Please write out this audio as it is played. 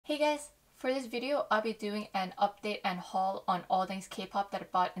Hey guys! For this video, I'll be doing an update and haul on all things K-pop that I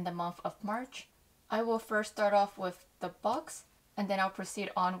bought in the month of March. I will first start off with the box, and then I'll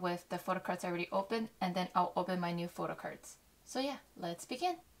proceed on with the photocards I already opened, and then I'll open my new photocards. So yeah, let's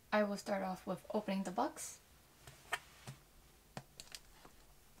begin. I will start off with opening the box.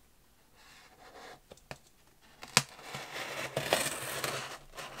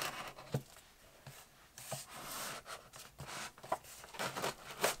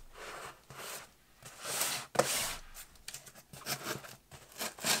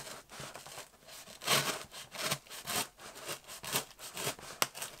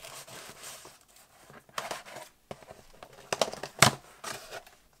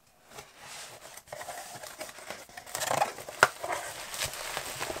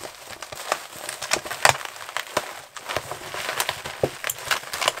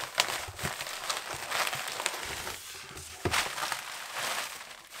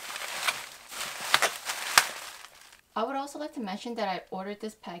 I would also like to mention that I ordered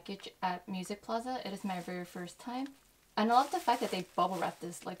this package at Music Plaza. It is my very first time. And I love the fact that they bubble wrap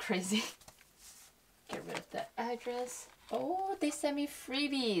this like crazy. Get rid of the address. Oh, they sent me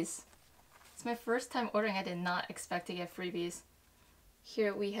freebies. It's my first time ordering. I did not expect to get freebies.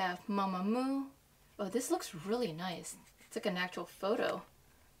 Here we have Mamamoo. Oh, this looks really nice. It's like an actual photo.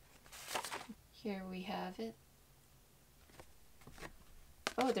 Here we have it.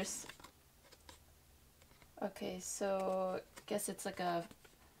 Oh, there's... Okay, so I guess it's like a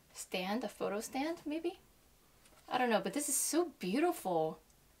stand, a photo stand maybe? I don't know, but this is so beautiful.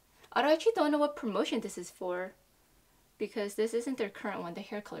 I actually don't know what promotion this is for because this isn't their current one. The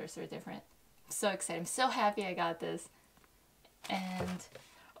hair colors are different. I'm so excited. I'm so happy I got this. And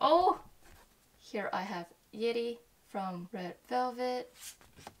oh, here I have Yeti from Red Velvet.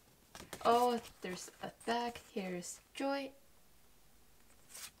 Oh, there's a bag. Here's Joy.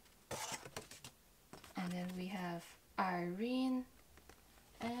 And then we have Irene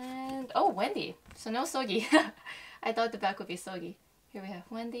and oh, Wendy. So no Sogi. I thought the back would be Sogi. Here we have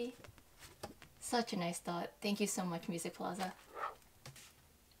Wendy. Such a nice dot. Thank you so much, Music Plaza.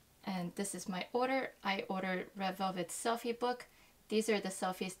 And this is my order. I ordered Red Velvet's Selfie Book. These are the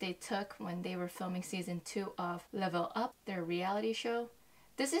selfies they took when they were filming season 2 of Level Up, their reality show.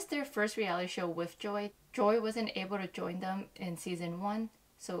 This is their first reality show with Joy. Joy wasn't able to join them in season 1.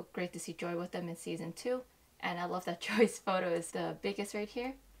 So great to see Joy with them in season 2. And I love that Joy's photo is the biggest right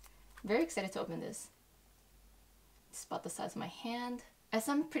here. Very excited to open this. It's about the size of my hand.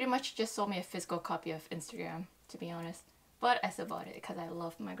 SM pretty much just sold me a physical copy of Instagram, to be honest. But I still bought it because I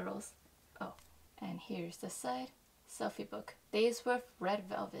love my girls. Oh, and here's the side. Selfie Book. Days with Red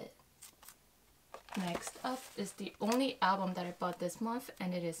Velvet. Next up is the only album that I bought this month,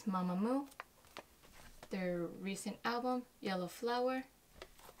 and it is Mamamoo. Their recent album, Yellow Flower.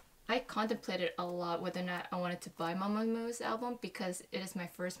 I contemplated a lot whether or not I wanted to buy Mamamoo's album because it is my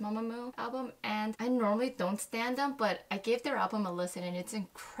first Mamamoo album and I normally don't stand them, but I gave their album a listen and it's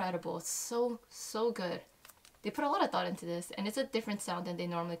incredible. It's so good. They put a lot of thought into this and it's a different sound than they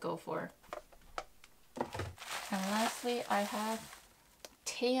normally go for. And lastly, I have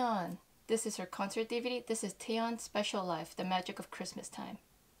Taeyeon. This is her concert DVD. This is Taeyeon Special Life, The Magic of Christmas Time.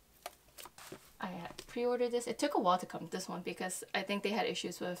 I had pre-ordered this. It took a while to come, this one, because I think they had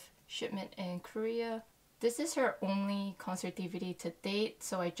issues with shipment in Korea. This is her only concert DVD to date,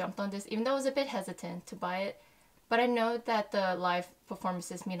 so I jumped on this, even though I was a bit hesitant to buy it. But I know that the live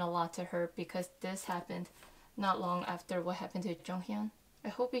performances mean a lot to her because this happened not long after what happened to Seohyun. I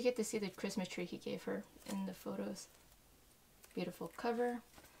hope we get to see the Christmas tree he gave her in the photos. Beautiful cover.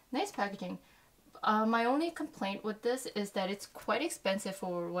 Nice packaging. My only complaint with this is that it's quite expensive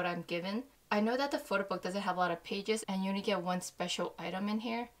for what I'm given. I know that the photo book doesn't have a lot of pages and you only get one special item in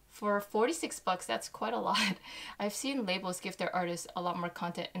here. For 46 bucks, that's quite a lot. I've seen labels give their artists a lot more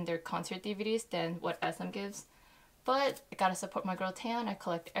content in their concert DVDs than what SM gives. But I gotta support my girl Taeyeon. I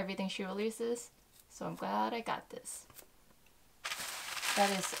collect everything she releases. So I'm glad I got this. That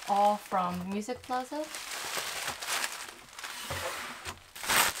is all from Music Plaza.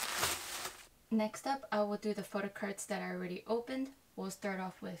 Next up, I will do the photo cards that I already opened. We'll start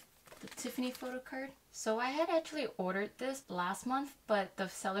off with the Tiffany photo card. So I had actually ordered this last month, but the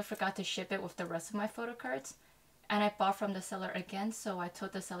seller forgot to ship it with the rest of my photo cards. And I bought from the seller again, so I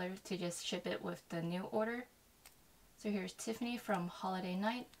told the seller to just ship it with the new order. So here's Tiffany from Holiday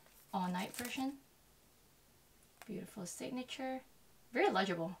Night, all night version. Beautiful signature. Very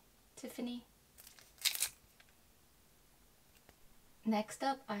legible. Tiffany. Next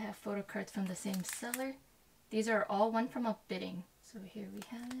up, I have photo cards from the same seller. These are all one from a bidding. So here we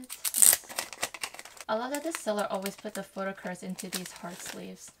have it. I love that this seller always put the photo cards into these heart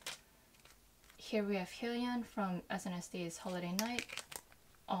sleeves. Here we have Hyoyeon from SNSD Holiday Night,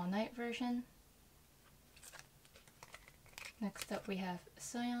 all night version. Next up we have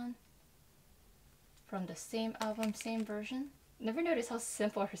Seohyun from the same album, same version. Never noticed how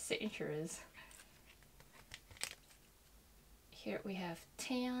simple her signature is. Here we have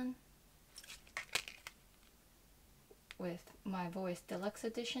Taeyeon with My Voice Deluxe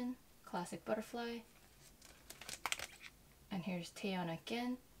Edition, Classic Butterfly. And here's Taeyeon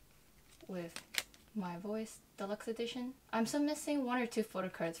again with My Voice Deluxe Edition. I'm still missing one or two photo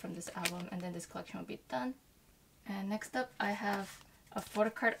cards from this album and then this collection will be done. And next up I have a photo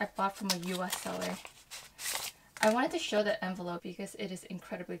card I bought from a US seller. I wanted to show the envelope because it is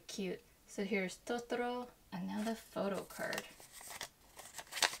incredibly cute. So here's Totoro and now the photo card.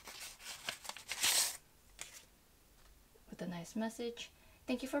 With a nice message.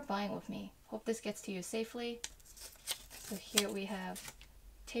 Thank you for buying with me. Hope this gets to you safely. So here we have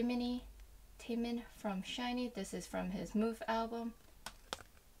Taemin from Shiny. This is from his Move album.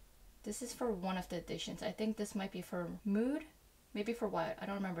 This is for one of the editions. I think this might be for Mood, maybe for White. I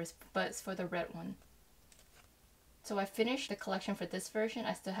don't remember, but it's for the red one. So I finished the collection for this version.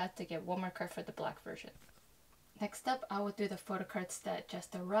 I still had to get one more card for the black version. Next up, I will do the photo cards that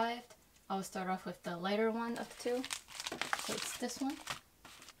just arrived. I will start off with the lighter one of the two. So it's this one.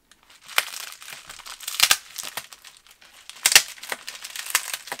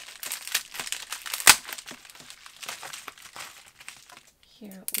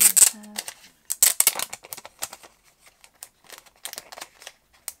 Here we have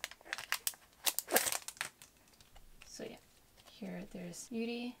so yeah, here there's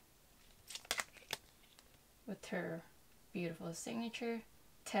Yuri with her beautiful signature.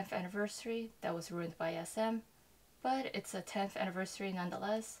 10th anniversary, that was ruined by SM, but it's a 10th anniversary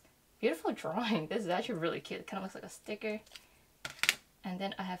nonetheless. Beautiful drawing. This is actually really cute. It kind of looks like a sticker. And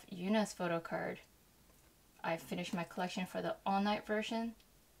then I have Yoona's photo card. I finished my collection for the all-night version.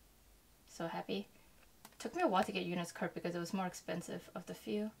 So happy. Took me a while to get Yoona's card because it was more expensive of the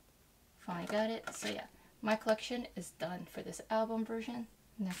few. Finally got it. So yeah, my collection is done for this album version.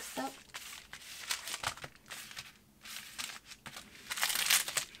 Next up,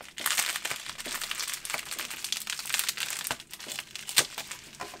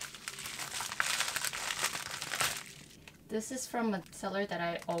 this is from a seller that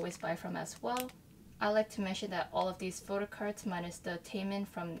I always buy from as well. I like to mention that all of these photo cards minus the Taemin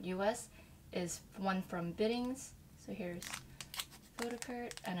from US is one from Biddings. So here's photo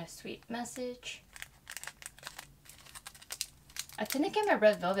card and a sweet message. I tend to get my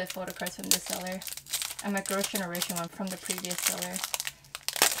Red Velvet photo cards from this seller and my Girls' Generation one from the previous seller.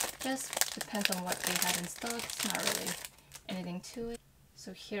 Just depends on what they had in stock. It's not really anything to it.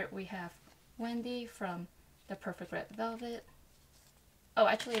 So here we have Wendy from the Perfect Red Velvet. Oh,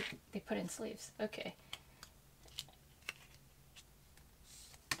 actually, they put in sleeves. Okay.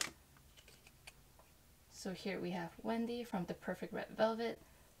 So here we have Wendy from the Perfect Red Velvet.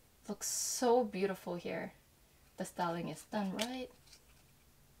 Looks so beautiful here. The styling is done right.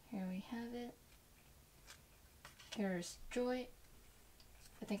 Here we have it. Here's Joy.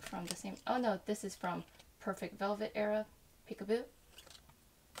 I think from the same... Oh no, this is from Perfect Velvet era. Peekaboo.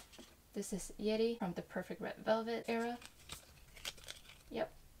 This is Yeti from the Perfect Red Velvet era. Yep.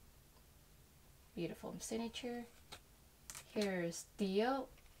 Beautiful signature. Here's Dio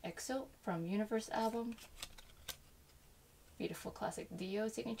EXO from Universe album. Beautiful classic Dio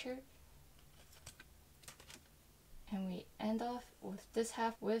signature. And we end off with this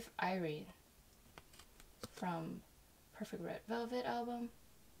half with Irene from Perfect Red Velvet album.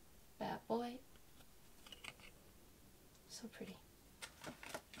 Bad Boy. So pretty.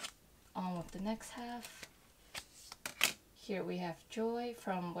 On with the next half. Here we have Joy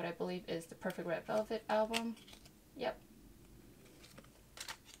from what I believe is the Perfect Red Velvet album. Yep.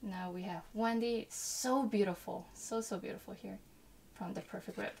 Now we have Wendy. So beautiful. So beautiful here. From the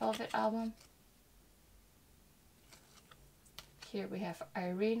Perfect Red Velvet album. Here we have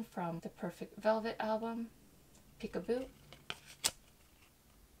Irene from the Perfect Velvet album. Peekaboo.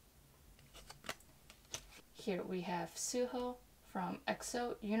 Here we have Suho from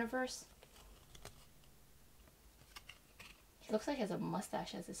EXO Universe. He looks like he has a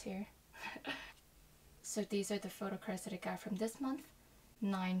mustache as his hair. So these are the photo cards that I got from this month.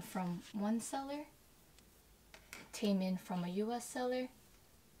 9 from one seller. Taemin from a US seller.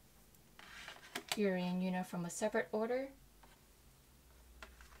 Yuri and Yoona from a separate order.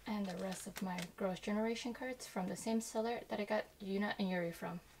 And the rest of my Girls' Generation cards from the same seller that I got Yoona and Yuri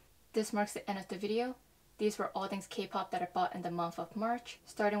from. This marks the end of the video. These were all things K-pop that I bought in the month of March.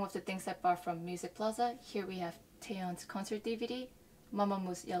 Starting with the things I bought from Music Plaza, here we have Taeyeon's concert DVD,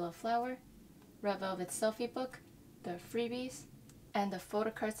 Mamamoo's Yellow Flower, Red Velvet's Selfie Book, the freebies, and the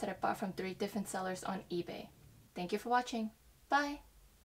photocards that I bought from 3 different sellers on eBay. Thank you for watching. Bye!